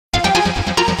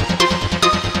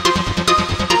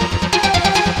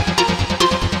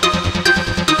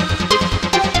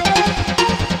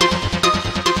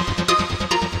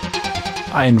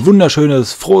Ein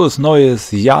wunderschönes, frohes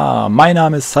neues Jahr. Mein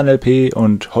Name ist SunLP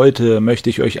und heute möchte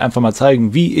ich euch einfach mal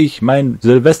zeigen, wie ich mein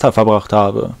Silvester verbracht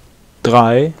habe.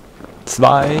 3,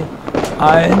 2,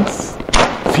 1,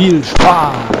 viel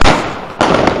Spaß!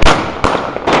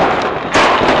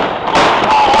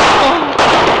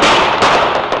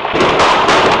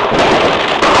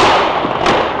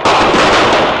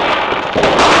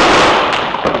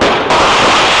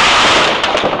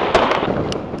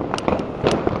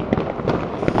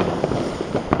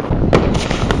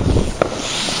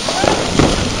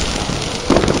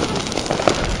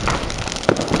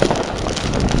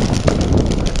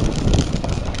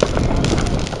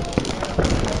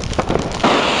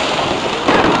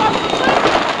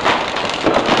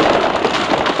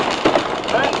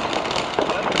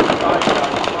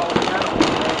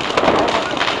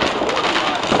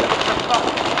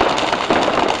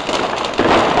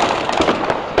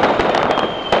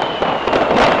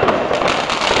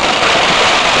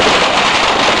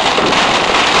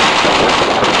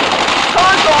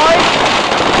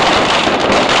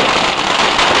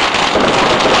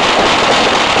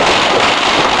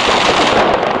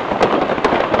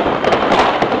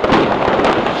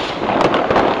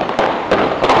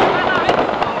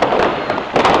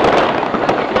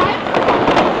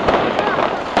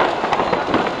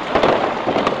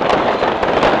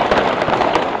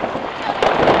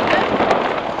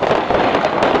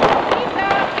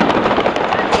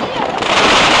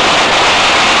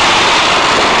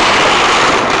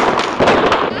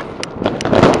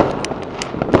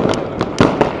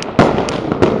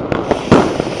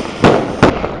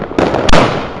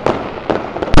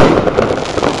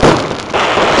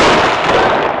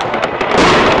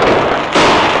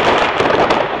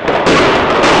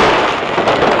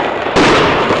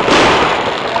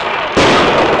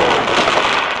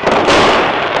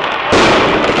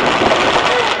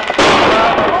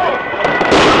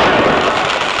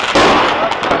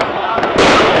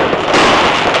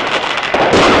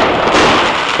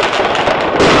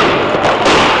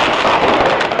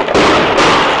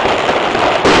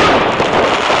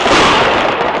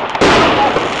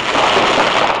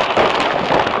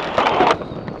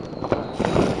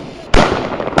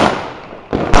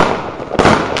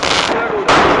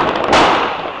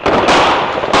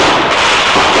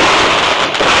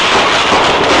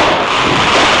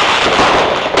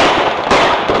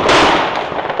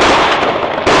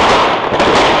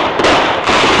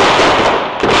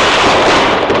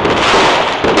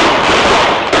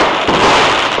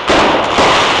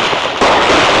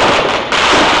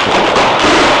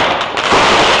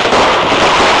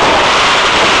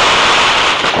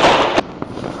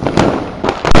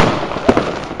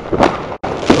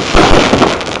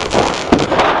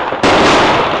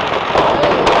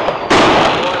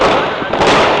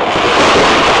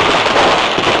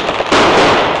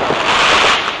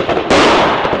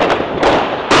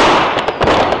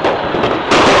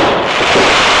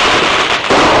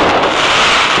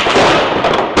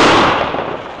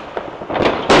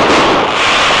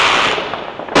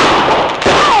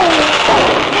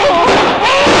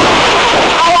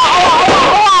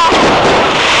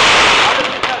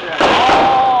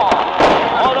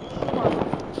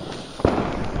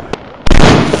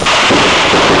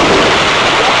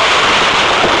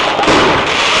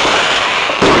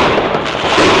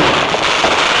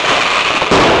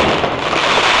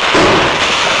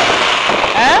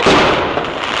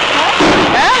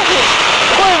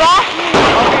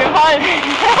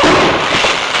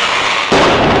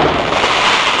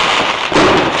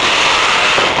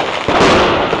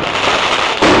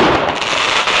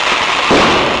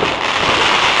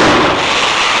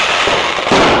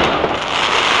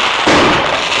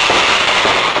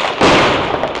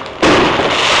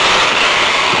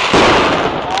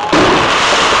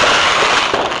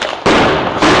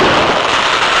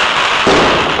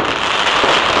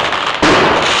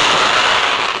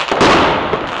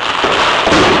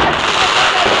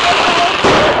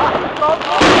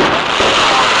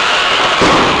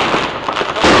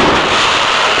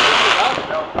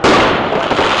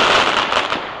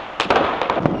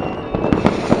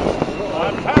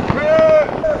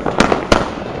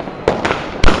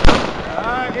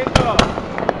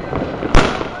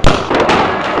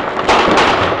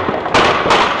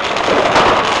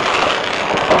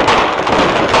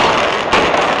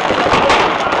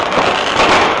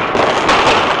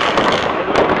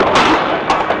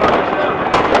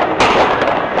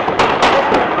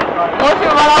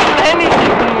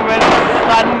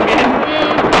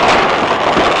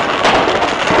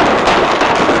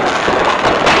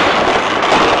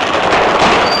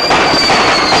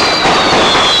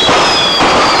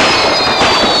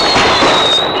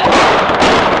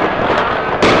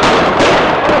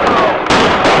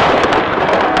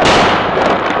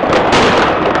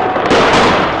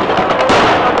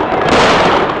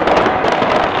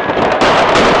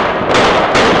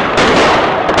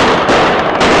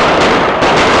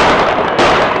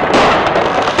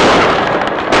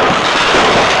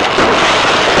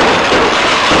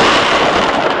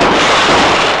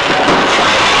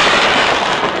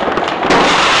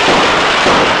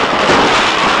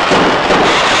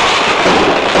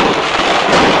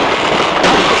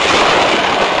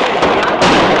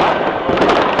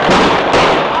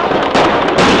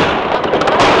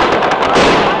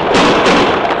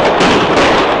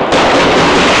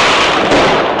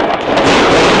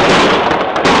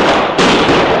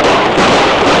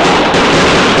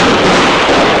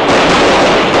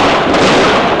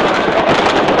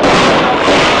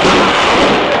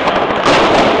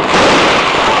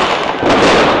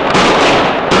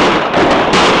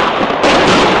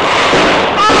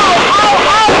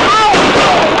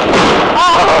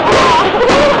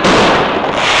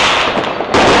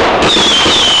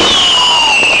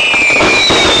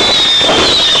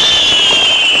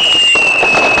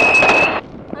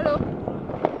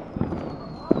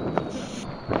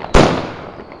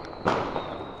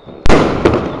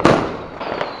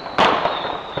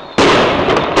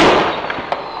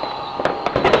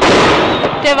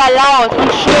 aber laut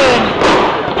und schön.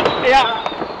 Ja.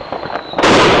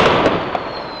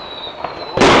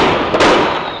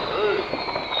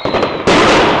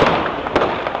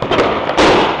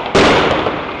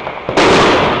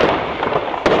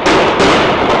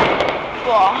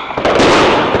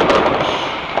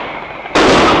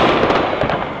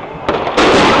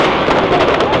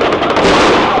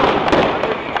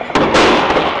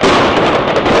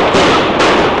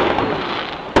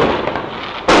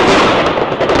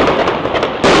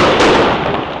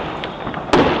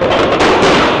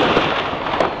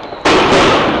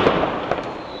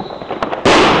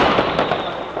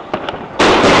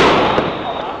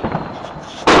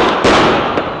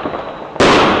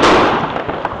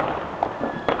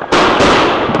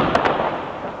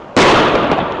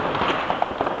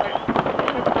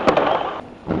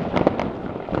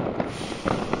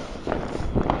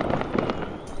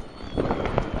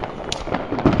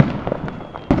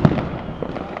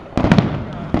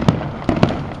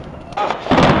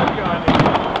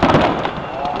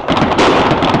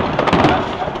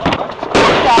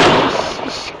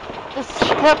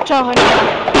 Klappt schon wieder.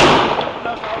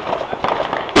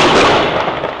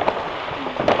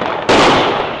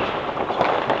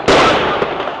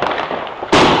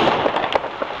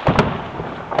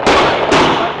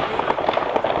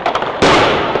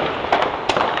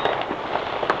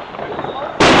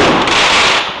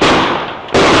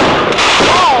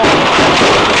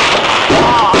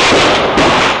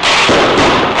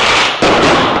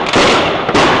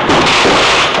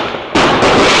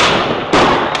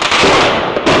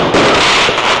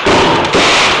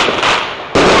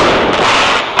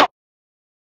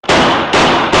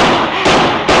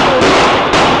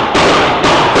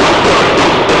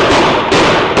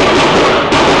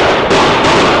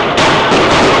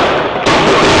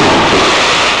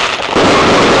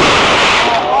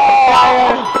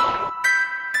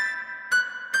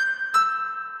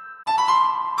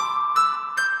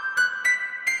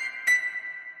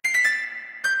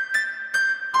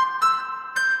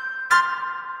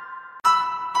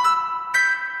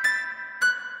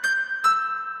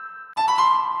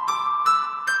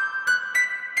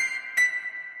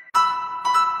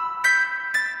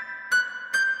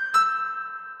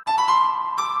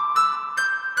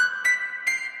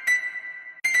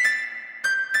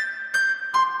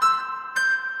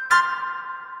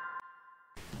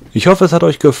 Ich hoffe, es hat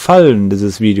euch gefallen,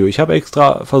 dieses Video. Ich habe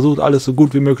extra versucht, alles so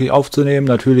gut wie möglich aufzunehmen.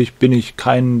 Natürlich bin ich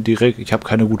ich habe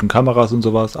keine guten Kameras und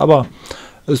sowas, aber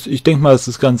ich denke mal, es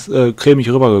ist ganz cremig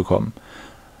rübergekommen.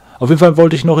 Auf jeden Fall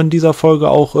wollte ich noch in dieser Folge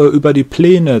auch über die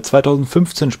Pläne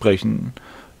 2015 sprechen.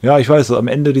 Ja, ich weiß, am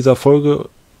Ende dieser Folge,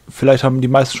 vielleicht haben die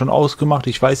meisten schon ausgemacht,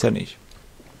 ich weiß ja nicht.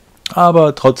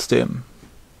 Aber trotzdem.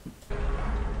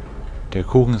 Der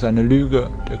Kuchen ist eine Lüge,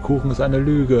 der Kuchen ist eine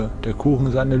Lüge, der Kuchen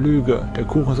ist eine Lüge, der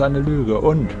Kuchen ist eine Lüge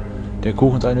und der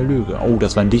Kuchen ist eine Lüge. Oh,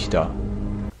 das war ein Dichter.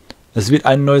 Es wird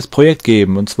ein neues Projekt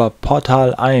geben, und zwar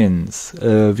Portal 1.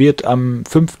 Wird am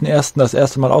 5.1. das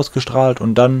erste Mal ausgestrahlt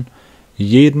und dann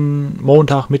jeden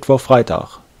Montag, Mittwoch,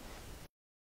 Freitag.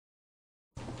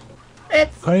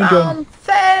 Jetzt Baum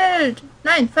fällt!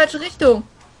 Nein, falsche Richtung.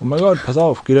 Oh mein Gott, pass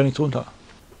auf, geh da nicht runter.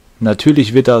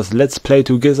 Natürlich wird das Let's Play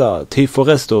Together T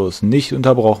Forestos nicht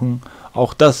unterbrochen.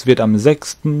 Auch das wird am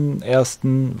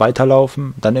 6.1.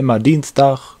 weiterlaufen. Dann immer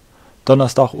Dienstag,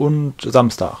 Donnerstag und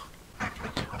Samstag.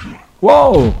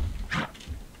 Wow!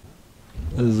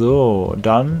 So,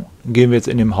 dann gehen wir jetzt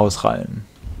in dem Haus rein.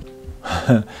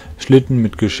 Schlitten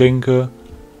mit Geschenke.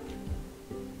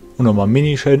 Und nochmal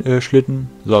Mini-Schlitten,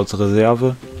 so als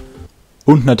Reserve.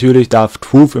 Und natürlich darf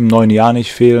Trove im neuen Jahr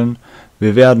nicht fehlen.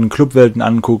 Wir werden Clubwelten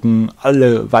angucken,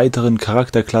 alle weiteren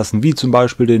Charakterklassen, wie zum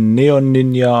Beispiel den Neon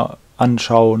Ninja,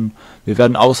 anschauen. Wir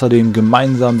werden außerdem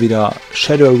gemeinsam wieder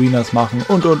Shadow Arenas machen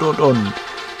und.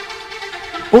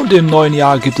 Und im neuen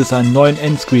Jahr gibt es einen neuen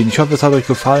Endscreen. Ich hoffe, es hat euch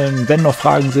gefallen. Wenn noch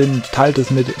Fragen sind, teilt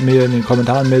es mit mir in den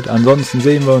Kommentaren mit. Ansonsten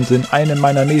sehen wir uns in einer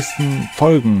meiner nächsten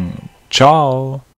Folgen. Ciao!